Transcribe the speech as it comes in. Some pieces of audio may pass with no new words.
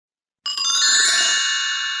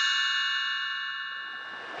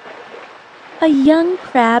A young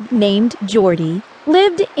crab named Geordie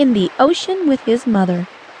lived in the ocean with his mother.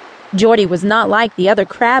 Geordie was not like the other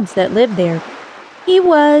crabs that lived there. He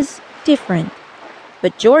was different,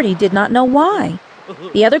 but Geordie did not know why.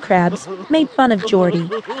 The other crabs made fun of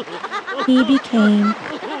Geordie. He became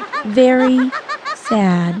very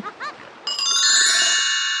sad.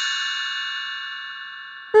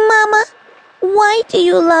 "Mama, why do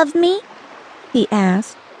you love me?" he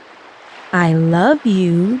asked. "I love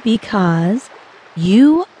you because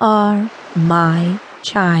you are my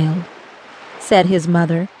child," said his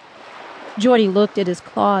mother. Geordie looked at his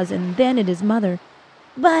claws and then at his mother.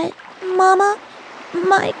 "But, Mama,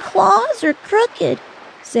 my claws are crooked,"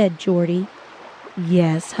 said Geordie.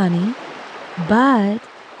 "Yes, honey, but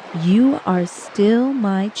you are still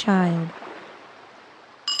my child.